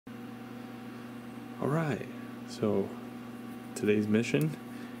Alright, so today's mission,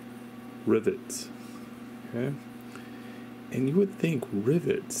 rivets. Okay? And you would think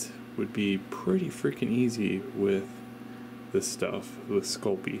rivets would be pretty freaking easy with this stuff, with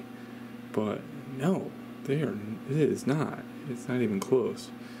Sculpey. But no, it is not. It's not even close.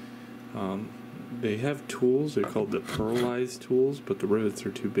 They have tools, they're called the pearlized tools, but the rivets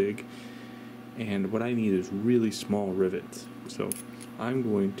are too big. And what I need is really small rivets. So I'm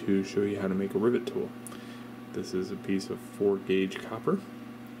going to show you how to make a rivet tool. This is a piece of 4-gauge copper.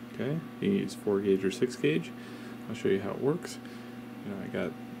 Okay, you can use 4-gauge or 6-gauge. I'll show you how it works. I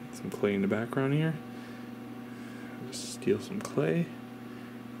got some clay in the background here. I'll just steal some clay.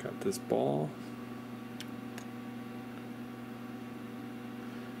 Got this ball.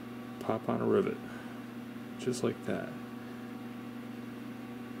 Pop on a rivet, just like that.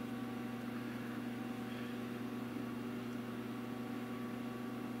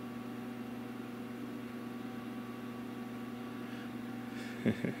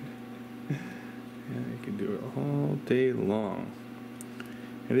 Yeah, you can do it all day long.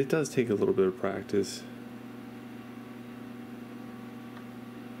 And it does take a little bit of practice.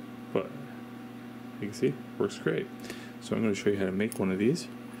 But you can see, works great. So I'm going to show you how to make one of these.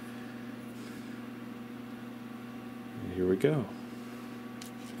 And here we go.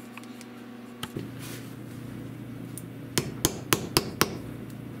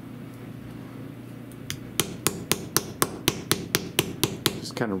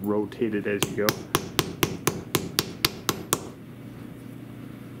 Kind of rotate it as you go.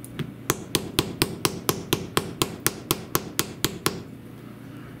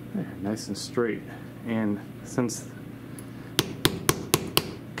 There, nice and straight. And since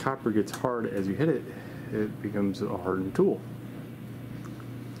copper gets hard as you hit it, it becomes a hardened tool.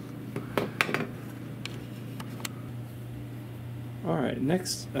 Alright,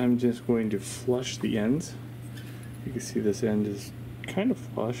 next I'm just going to flush the ends. You can see this end is kind of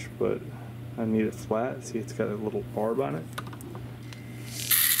flush, but I need it flat. See, it's got a little barb on it.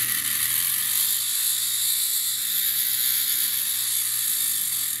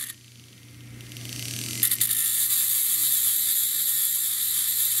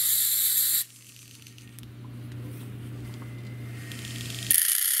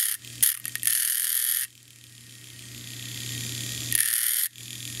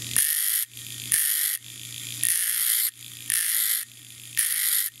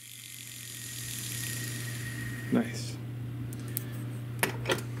 Nice.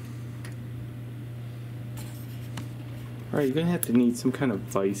 Alright, you're going to have to need some kind of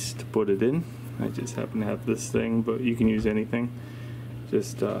vise to put it in. I just happen to have this thing, but you can use anything.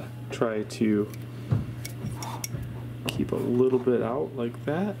 Just try to keep a little bit out like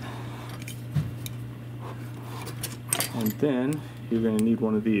that. And then you're going to need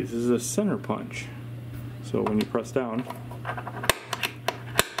one of these. This is a center punch. So when you press down,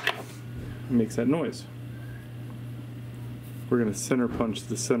 it makes that noise. We're going to center punch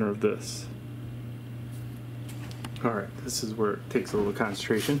the center of this. Alright, this is where it takes a little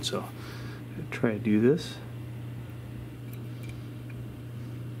concentration, so I'm going to try to do this.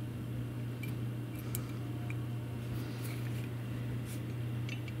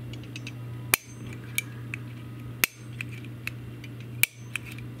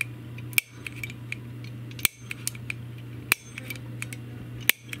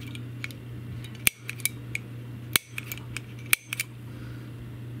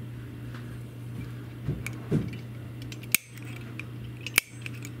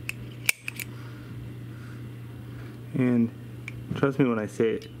 And trust me when I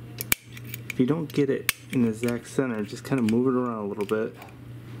say it, if you don't get it in the exact center, just kind of move it around a little bit.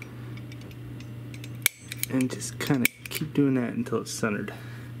 And just kind of keep doing that until it's centered.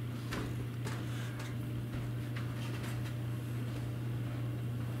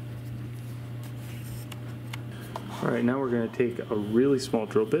 Alright, now we're going to take a really small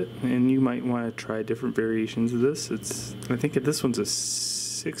drill bit, and you might want to try different variations of this. I think this one's a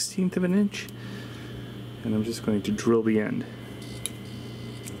 1/16 of an inch. And I'm just going to drill the end.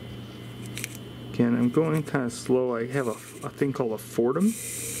 Again, I'm going kind of slow. I have a thing called a fordum.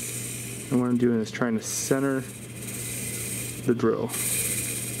 And what I'm doing is trying to center the drill.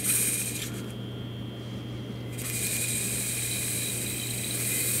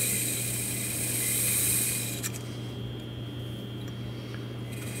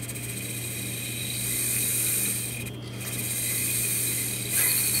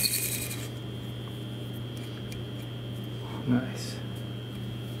 Nice.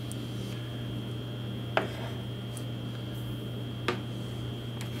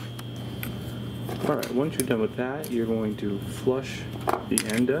 Alright, once you're done with that, you're going to flush the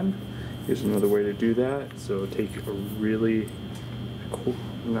end done, Here's another way to do that. So take a really,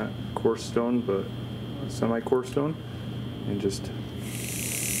 not coarse stone, but a semi-coarse stone, and just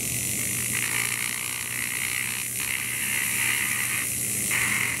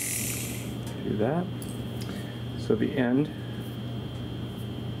do that. So the end,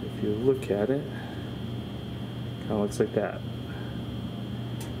 if you look at it, kind of looks like that.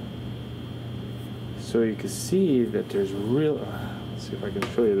 So you can see that there's real, let's see if I can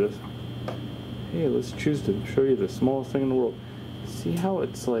show you this. Hey, let's choose to show you the smallest thing in the world. See how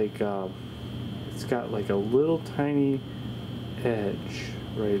it's like, it's got like a little tiny edge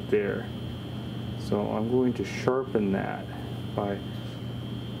right there. So I'm going to sharpen that by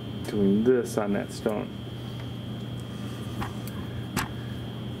doing this on that stone.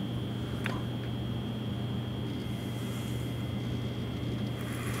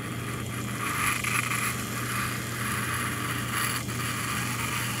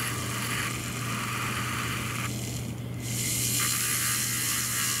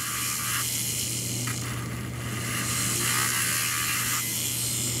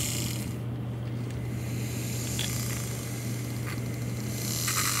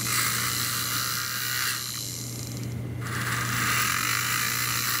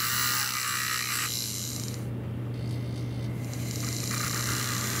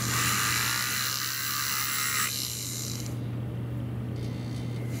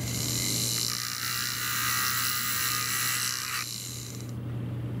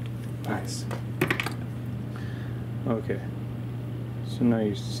 Nice. Okay, so now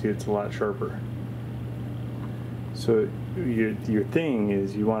you see it's a lot sharper. So your thing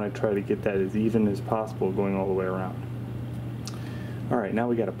is you want to try to get that as even as possible going all the way around. Alright, now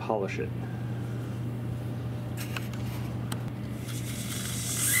we got to polish it.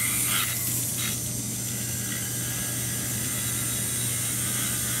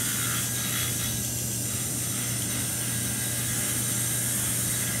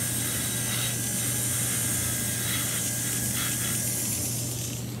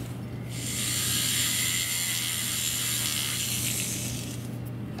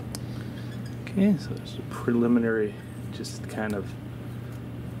 Okay, so there's a preliminary, just kind of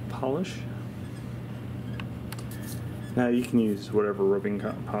polish. Now you can use whatever rubbing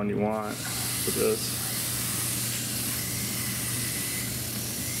compound you want for this.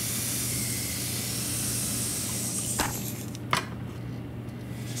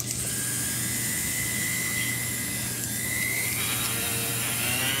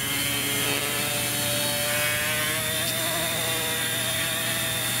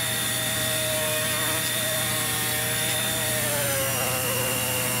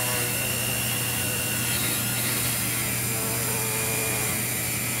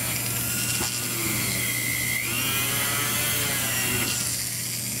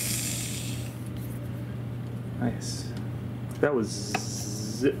 Nice. That was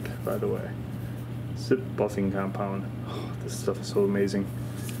Zip, by the way. Zip buffing compound. Oh, this stuff is so amazing.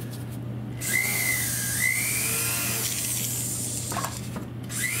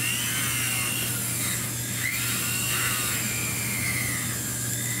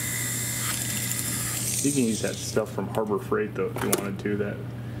 You can use that stuff from Harbor Freight though if you wanted to. That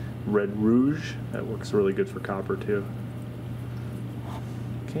Red Rouge, that works really good for copper too.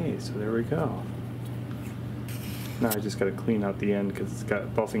 Okay, so there we go. Now I just got to clean out the end because it's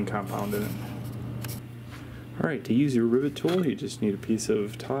got buffing compound in it. Alright, to use your rivet tool you just need a piece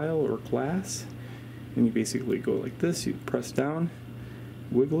of tile or glass, and you basically go like this. You press down,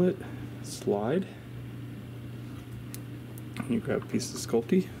 wiggle it, slide, and you grab a piece of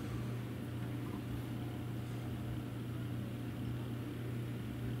Sculpey.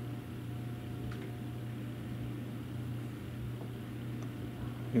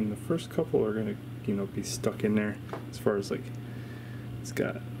 And the first couple are going to, be stuck in there as far as like, it's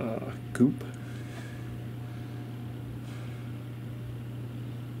got goop.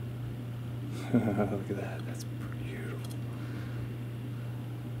 Look at that, that's beautiful.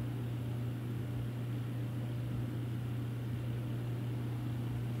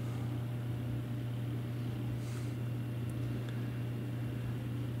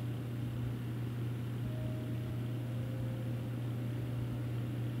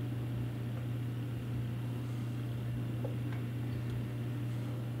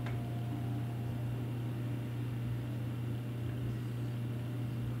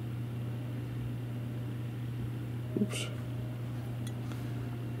 Oops. So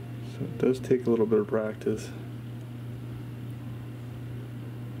it does take a little bit of practice.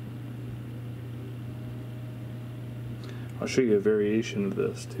 I'll show you a variation of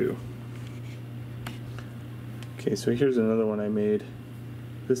this too. Okay, so here's another one I made.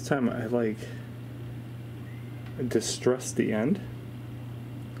 This time I like distress the end,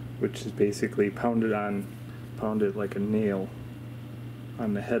 which is basically pound it like a nail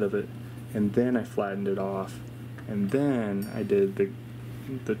on the head of it, and then I flattened it off, and then I did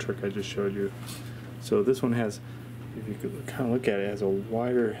the trick I just showed you. So this one has, if you could kind of look at it, has a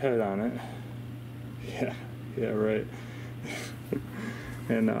wider head on it. Yeah, right.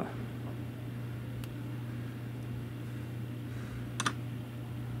 And it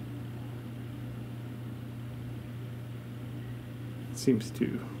seems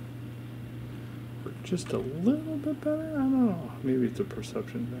to work just a little bit better. I don't know. Maybe it's a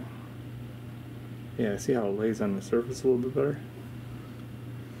perception thing. Yeah, see how it lays on the surface a little bit better?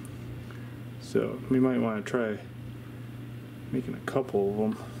 So we might want to try making a couple of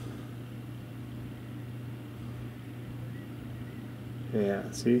them.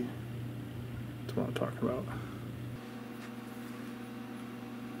 Yeah, see? That's what I'm talking about.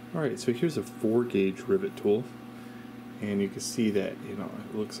 Alright, so here's a 4-gauge rivet tool. And you can see that, you know,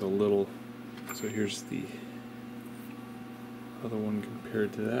 it looks a little... So here's the other one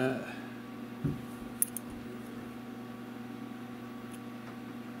compared to that.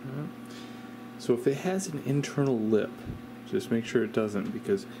 So if it has an internal lip, just make sure it doesn't,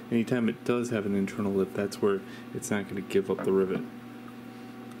 because anytime it does have an internal lip, that's where it's not going to give up the rivet.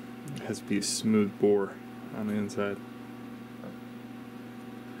 It has to be a smooth bore on the inside.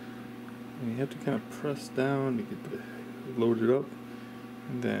 And you have to kind of press down to get the loaded up,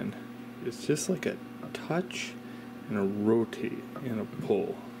 and then it's just like a touch and a rotate and a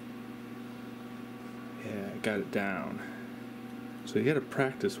pull. Yeah, I got it down. So you got to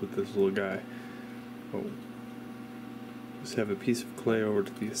practice with this little guy. Oh. Just have a piece of clay over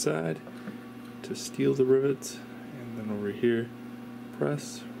to the side to steal the rivets, and then over here,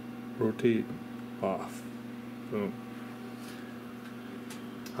 press, rotate, off. Boom.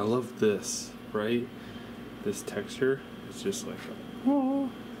 I love this, right? This texture is just like, oh,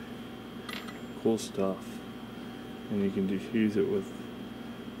 cool stuff. And you can diffuse it with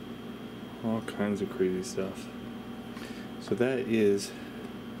all kinds of crazy stuff. So that is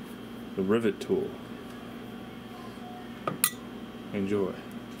the rivet tool. Enjoy.